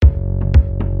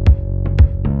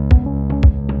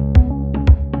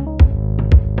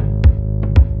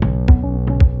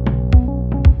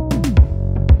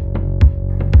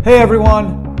Hey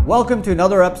everyone, welcome to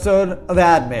another episode of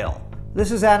Ad Mail.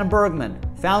 This is Adam Bergman,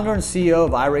 founder and CEO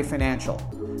of IRA Financial.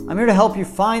 I'm here to help you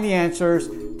find the answers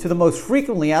to the most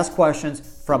frequently asked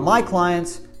questions from my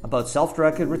clients about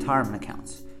self-directed retirement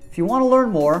accounts. If you want to learn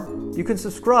more, you can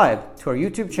subscribe to our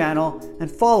YouTube channel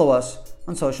and follow us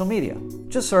on social media.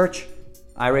 Just search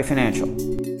IRA Financial.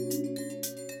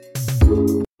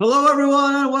 Hello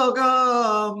everyone and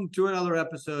welcome to another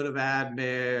episode of Ad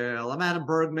Mail. I'm Adam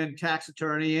Bergman, tax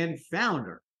attorney and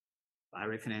founder of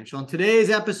IRA Financial. On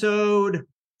today's episode,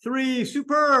 3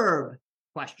 superb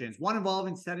questions. One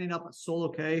involving setting up a solo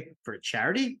K for a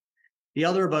charity, the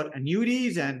other about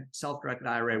annuities and self-directed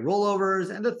IRA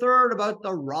rollovers, and the third about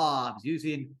the ROBs,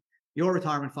 using your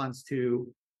retirement funds to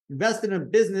invest in a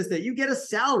business that you get a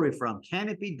salary from. Can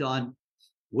it be done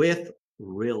with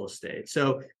real estate?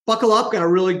 So buckle up, got a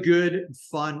really good,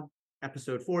 fun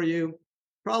episode for you.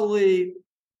 Probably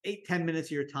 8-10 minutes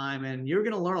of your time, and you're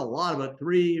going to learn a lot about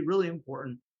 3 really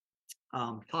important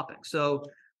topics. So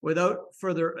without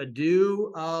further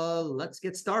ado, let's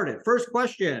get started. First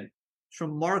question is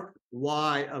from Mark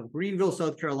Y. of Greenville,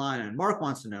 South Carolina. And Mark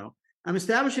wants to know, I'm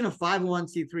establishing a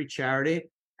 501c3 charity,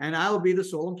 and I will be the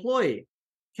sole employee.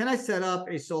 Can I set up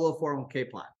a solo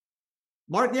 401k plan?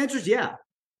 Mark, the answer is yeah.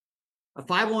 A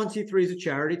 501c3 is a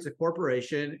charity. It's a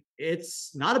corporation.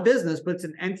 It's not a business, but it's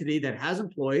an entity that has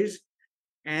employees.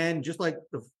 And just like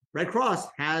the Red Cross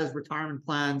has retirement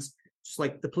plans, just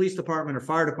like the police department or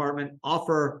fire department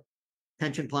offer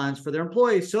pension plans for their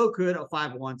employees, so could a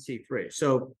 501c3.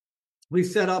 So we've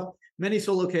set up many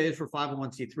solo Ks for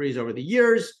 501c3s over the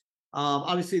years.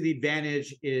 Obviously, the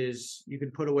advantage is you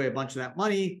can put away a bunch of that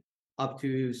money, up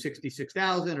to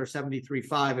 $66,000 or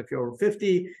 $73,500 if you're over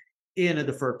 50, in a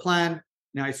deferred plan.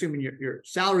 Now, I assume your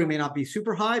salary may not be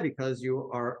super high because you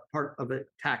are part of it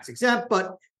tax exempt,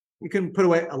 but you can put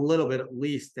away a little bit at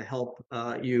least to help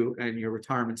you and your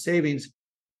retirement savings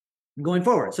going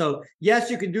forward. So yes,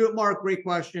 you can do it, Mark. Great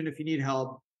question. If you need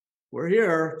help, we're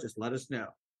here. Just let us know.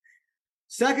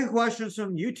 Second question is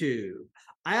from YouTube.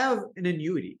 I have an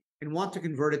annuity and want to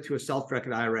convert it to a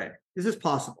self-directed IRA. Is this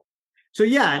possible? So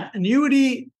yeah, an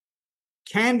annuity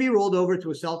can be rolled over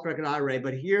to a self-directed IRA,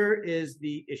 but here is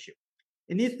the issue.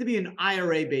 It needs to be an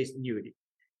IRA-based annuity.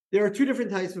 There are 2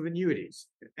 different types of annuities.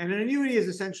 And an annuity is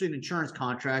essentially an insurance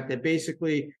contract that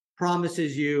basically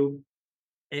promises you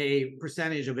a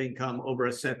percentage of income over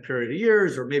a set period of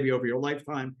years, or maybe over your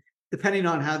lifetime, depending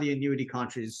on how the annuity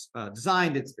contract is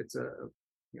designed. It's a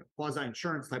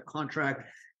quasi-insurance type contract.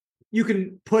 You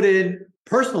can put in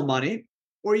personal money,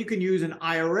 or you can use an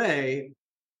IRA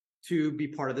to be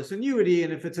part of this annuity.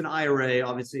 And if it's an IRA,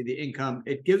 obviously the income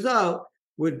it gives out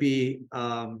would be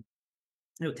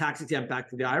tax exempt back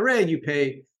to the IRA, and you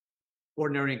pay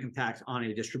ordinary income tax on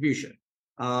a distribution.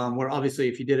 Where obviously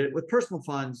if you did it with personal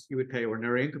funds, you would pay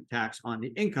ordinary income tax on the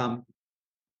income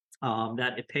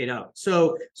that it paid out.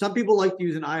 So some people like to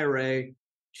use an IRA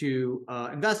to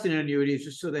invest in annuities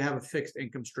just so they have a fixed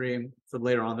income stream for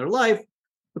later on in their life.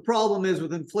 The problem is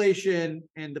with inflation,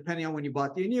 and depending on when you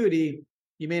bought the annuity,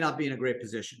 you may not be in a great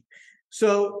position.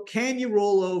 So can you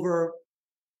roll over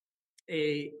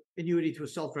a annuity to a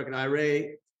self-directed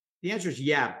IRA? The answer is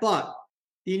yeah, but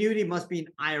the annuity must be an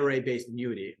IRA-based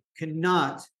annuity. It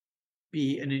cannot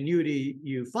be an annuity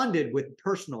you funded with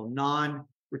personal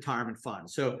non-retirement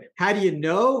funds. So how do you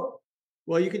know?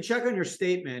 Well, you can check on your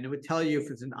statement. It would tell you if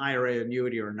it's an IRA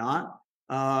annuity or not.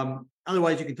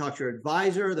 Otherwise, you can talk to your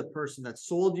advisor, the person that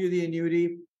sold you the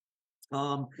annuity.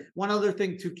 One other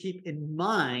thing to keep in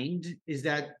mind is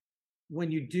that when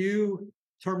you do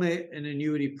terminate an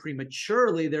annuity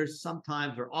prematurely, there's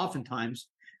sometimes, or oftentimes,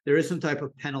 there is some type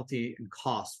of penalty and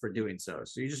cost for doing so.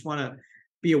 So you just want to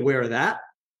be aware of that.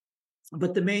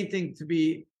 But the main thing to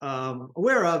be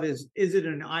aware of is it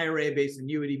an IRA-based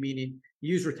annuity, meaning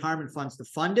you use retirement funds to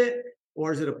fund it,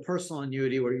 or is it a personal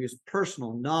annuity where you use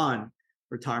personal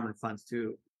non-retirement funds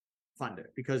to fund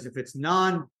it? Because if it's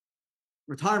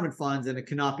non-retirement funds, then it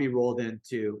cannot be rolled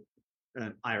into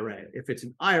an IRA. If it's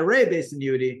an IRA-based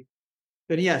annuity,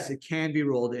 then yes, it can be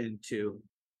rolled into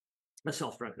a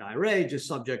self-directed IRA, just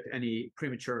subject to any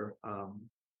premature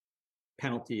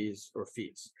penalties or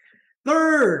fees.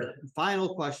 Third and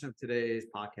final question of today's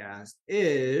podcast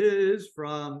is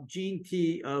from Gene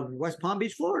T. of West Palm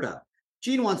Beach, Florida.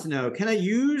 Gene wants to know, can I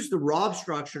use the ROB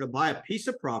structure to buy a piece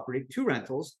of property, 2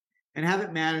 rentals, and have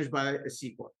it managed by a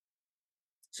C Corp?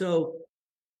 So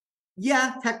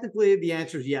yeah, technically the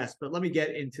answer is yes, but let me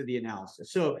get into the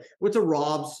analysis. So what's a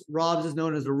ROBS? ROBS is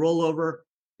known as a rollover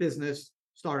business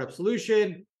startup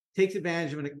solution, takes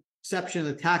advantage of an exception of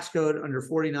the tax code under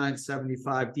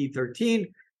 4975 D13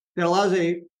 that allows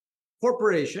a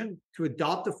corporation to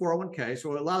adopt a 401k.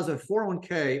 So it allows a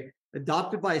 401k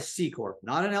adopted by a C Corp,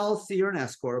 not an LLC or an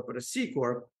S Corp, but a C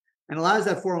Corp, and allows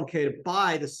that 401k to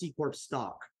buy the C Corp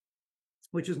stock,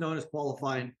 which is known as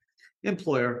qualifying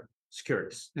employer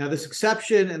securities. Now, this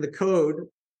exception in the code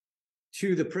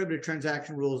to the prohibited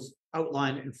transaction rules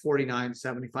outlined in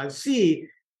 4975C,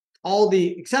 all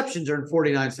the exceptions are in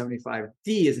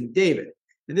 4975D as in David.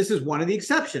 And this is one of the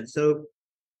exceptions. So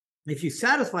if you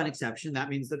satisfy an exception, that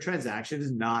means the transaction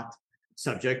is not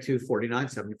subject to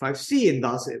 4975C, and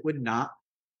thus it would not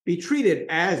be treated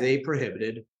as a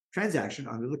prohibited transaction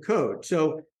under the code.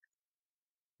 So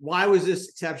why was this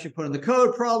exception put in the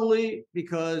code? Probably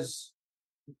because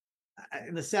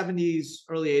in the 70s,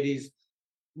 early 80s,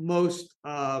 most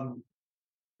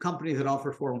companies that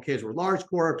offered 401ks were large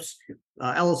corps.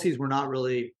 LLCs were not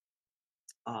really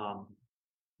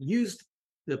used.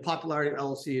 The popularity of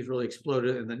LLCs really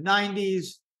exploded in the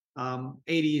 90s.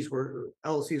 80s where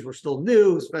LLCs were still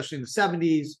new, especially in the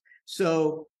 70s.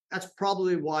 So that's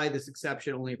probably why this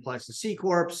exception only applies to C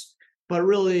Corps. But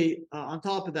really, on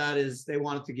top of that is they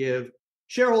wanted to give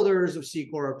shareholders of C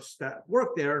Corps that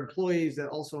work there, employees that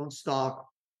also own stock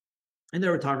in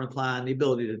their retirement plan, the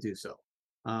ability to do so.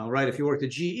 Right? If you worked at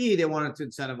GE, they wanted to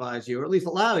incentivize you, or at least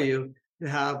allow you to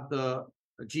have the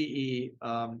GE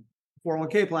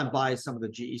 401k plan buy some of the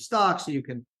GE stocks so you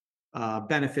can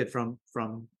benefit from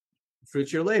fruits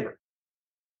of your labor.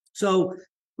 So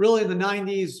really in the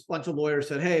 90s, a bunch of lawyers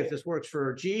said, hey, if this works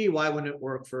for GE, why wouldn't it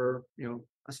work for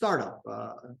a startup,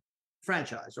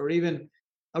 franchise, or even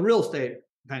a real estate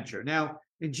venture? Now,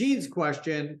 in Gene's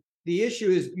question, the issue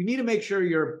is you need to make sure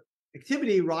your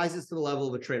activity rises to the level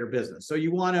of a trade or business. So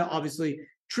you want to obviously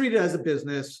treat it as a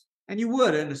business, and you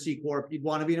would in a C Corp. You'd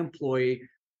want to be an employee.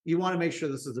 You want to make sure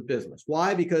this is a business.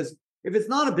 Why? Because if it's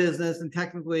not a business, then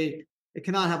technically it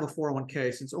cannot have a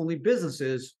 401k, since only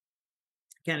businesses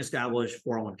can establish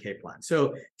 401k plans.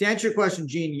 So to answer your question,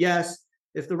 Gene, yes,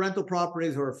 if the rental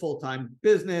properties are a full-time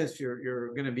business,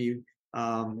 you're going to be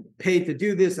paid to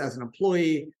do this as an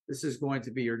employee. This is going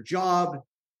to be your job.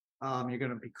 You're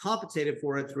going to be compensated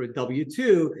for it through a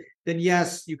W-2. Then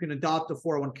yes, you can adopt a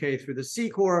 401k through the C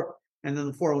Corp, and then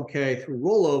the 401k through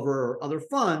rollover or other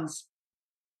funds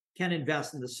can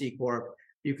invest in the C Corp.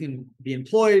 You can be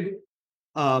employed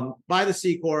by the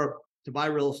C Corp to buy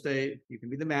real estate. You can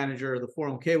be the manager. The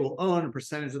 401k will own a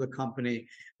percentage of the company,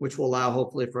 which will allow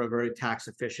hopefully for a very tax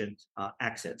efficient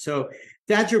exit. So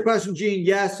to answer your question, Gene,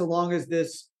 yes, so long as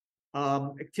this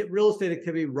real estate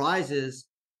activity rises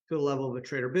to the level of a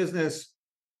trade or business,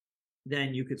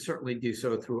 then you could certainly do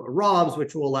so through a ROBS,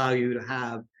 which will allow you to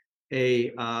have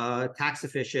a tax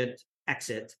efficient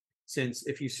exit. Since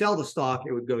if you sell the stock,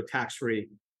 it would go tax-free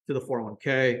to the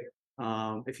 401k.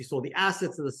 If you sold the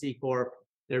assets of the C Corp,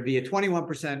 there'd be a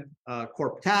 21%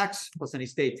 corp tax plus any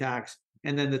state tax,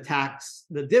 and then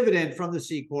the dividend from the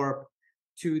C Corp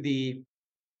to the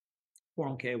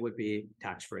 401k would be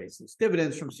tax-free, since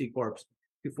dividends from C Corps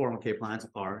to 401k plans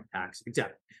are tax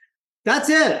exempt. That's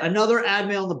it. Another ad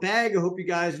mail in the bag. I hope you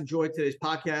guys enjoyed today's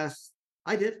podcast.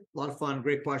 I did. A lot of fun,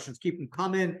 great questions. Keep them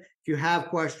coming. If you have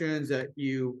questions that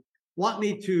you want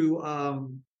me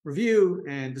to review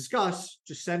and discuss,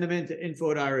 just send them in to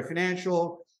info@IRA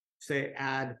Financial, say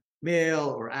add mail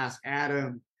or ask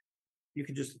Adam. You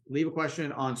can just leave a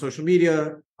question on social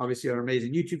media, obviously our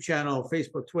amazing YouTube channel,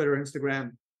 Facebook, Twitter,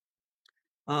 Instagram,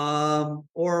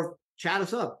 or chat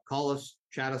us up, call us,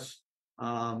 chat us,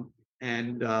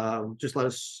 and just let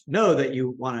us know that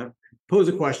you want to pose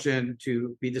a question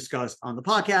to be discussed on the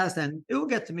podcast, and it will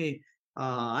get to me,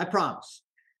 I promise.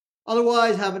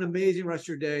 Otherwise, have an amazing rest of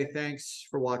your day. Thanks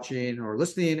for watching or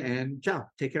listening, and ciao.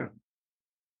 Take care.